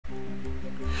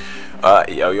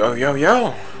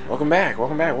Yo. Welcome back.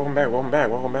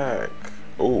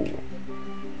 Ooh.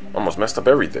 Almost messed up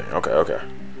everything. Okay.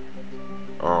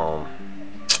 Know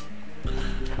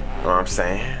what I'm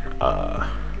saying?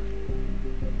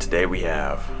 Today we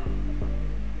have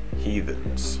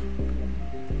Heathens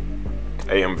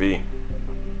AMV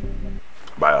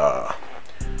by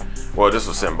well, this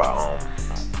was sent by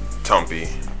Tumpy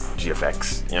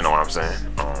GFX, you know what I'm saying?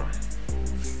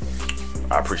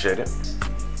 I appreciate it.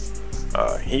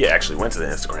 He actually went to the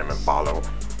Instagram and followed.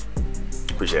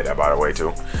 Appreciate that, by the way,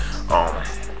 too.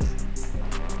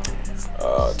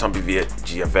 Tumpy Viet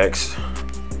GFX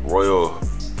Royal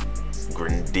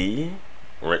Grindy.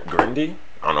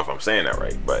 I don't know if I'm saying that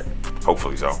right, but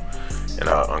hopefully so. And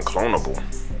Unclonable.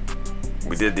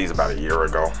 We did these about a year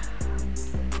ago.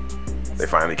 They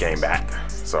finally came back,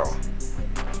 so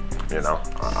you know,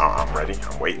 I'm ready.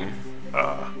 I'm waiting.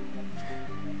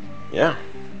 Yeah.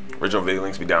 Original video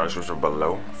links be down in the description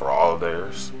below for all of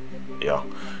theirs. Yeah.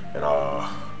 And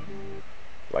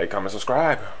like, comment,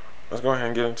 subscribe. Let's go ahead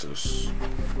and get into this. You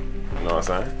know what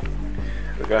I'm saying?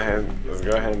 Let's go ahead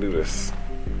and do this.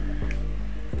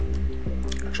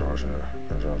 You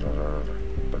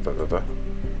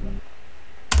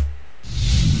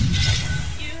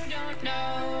don't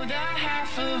know the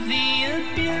half of the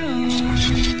abuse.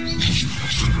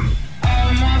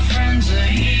 All my friends are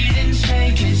heathens,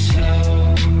 take it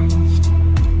slow.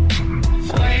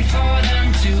 Wait for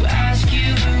them to ask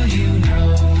you who you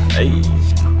know. Hey.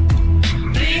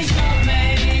 Please don't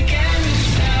make any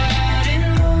sudden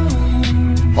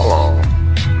moves. Hold on.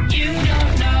 You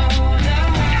don't know the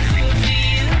half of the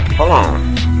abuse. Hold on.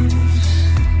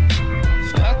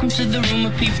 Welcome to the room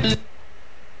of people.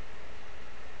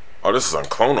 Oh, this is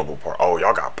Unclonable part. Oh,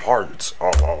 y'all got parts.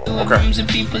 Oh, okay. Rooms of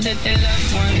people that they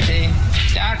love one day.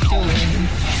 Doctor Wayne.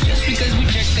 Just because we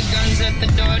check the guns at the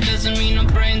door doesn't mean our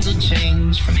brains will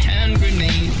change from hand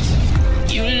grenades.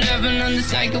 You living on the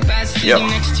psychopath sitting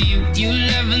next to you. You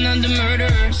living on the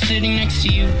murderer sitting next to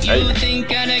you. You think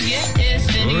I'd get this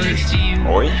sitting next to you.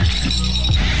 Oi.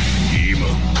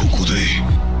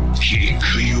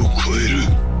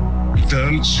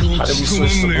 How did we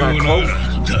switch to Black Clover?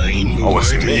 Oh,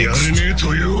 it's mixed.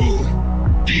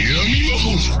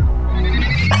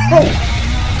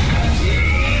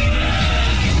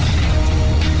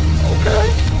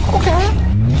 Okay.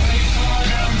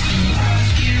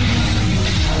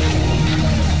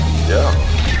 Yeah.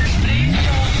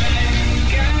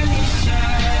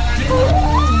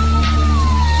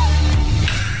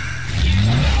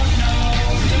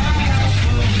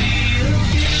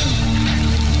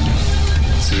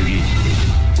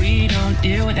 We don't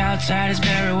deal with outsiders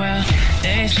very well.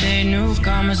 They say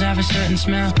newcomers have a certain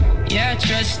smell. Yeah,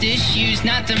 trust issues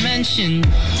not to mention.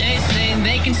 They say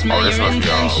they can smell your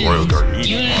intentions.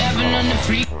 You living on the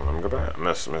free. Let me go back.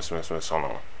 Miss. Hold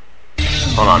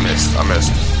on, I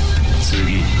missed.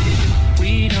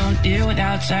 We don't deal with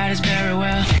outsiders very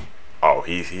well. Oh,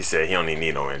 he said he don't even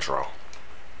need no intro.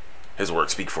 His work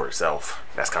speak for itself.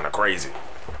 That's kind of crazy.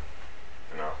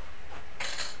 You know?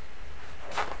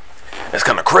 That's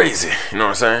kind of crazy. You know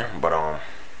what I'm saying? But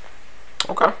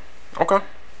okay.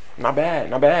 Not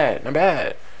bad.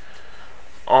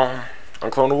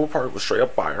 Unclonable part was straight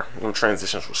up fire. The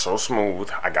transitions were so smooth,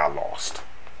 I got lost.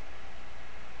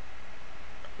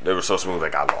 They were so smooth, I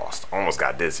got lost. Almost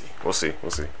got dizzy. We'll see.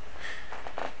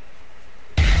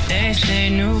 They say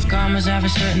newcomers have a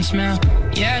certain smell.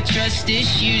 Yeah, trust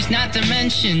issues not to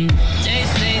mention. They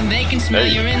say they can smell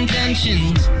your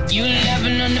intentions. You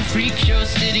living on the freak show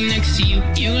sitting next to you.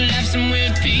 You have some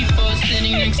weird people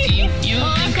sitting next to you. You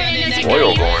think I did that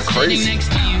Oil going crazy.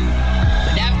 next to you.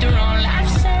 But after all I've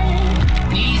said,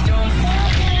 please don't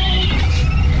forget.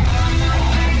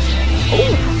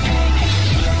 Oh.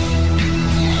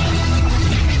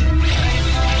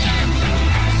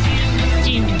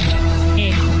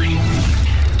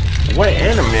 What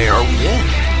anime are we in?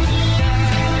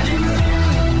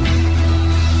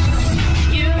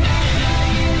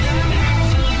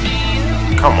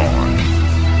 Come on.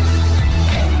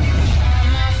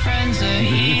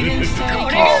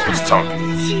 Oh, it's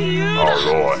Tumpy. Oh,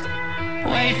 Lord.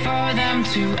 Wait for them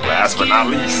to last but not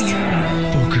least,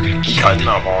 cutting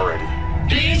up already.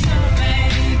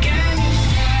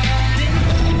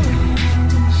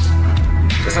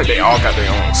 It's like they all got their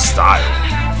own style.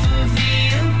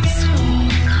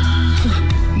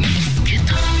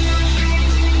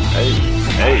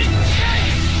 Hey.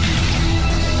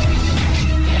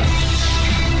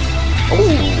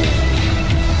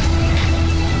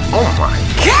 Oh my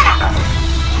God!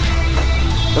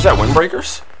 Was that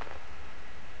Windbreakers?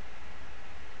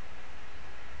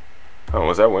 Oh,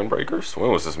 was that Windbreakers?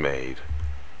 When was this made?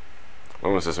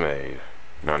 When was this made?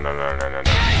 No.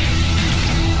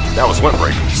 That was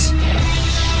Windbreakers.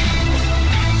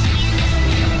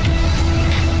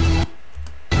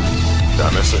 Did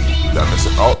I miss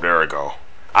it? Oh, there we go.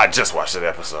 I just watched that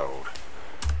episode.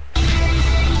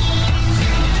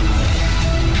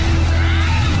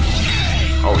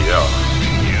 Oh yeah.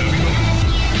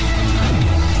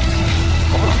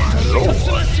 Oh my lord.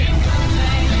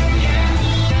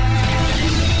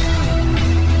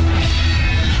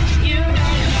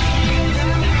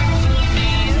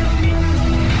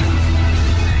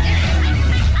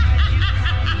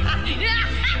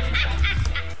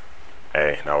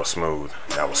 Hey, that was smooth.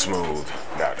 That was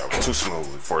too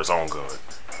smooth for its own good.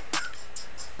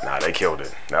 Nah, they killed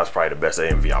it. That was probably the best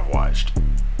AMV I've watched.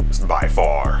 It's by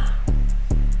far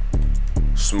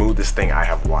smoothest thing I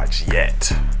have watched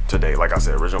yet today. Like I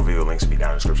said, original video links will be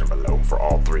down in the description below for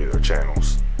all 3 of their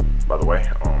channels. By the way,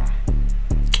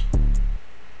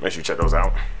 make sure you check those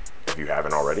out if you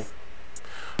haven't already.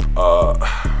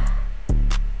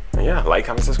 Yeah, like,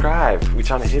 comment, subscribe. We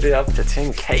trying to hit it up to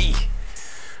 10K.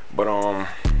 But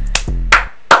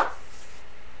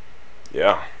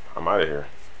yeah, I'm out of here.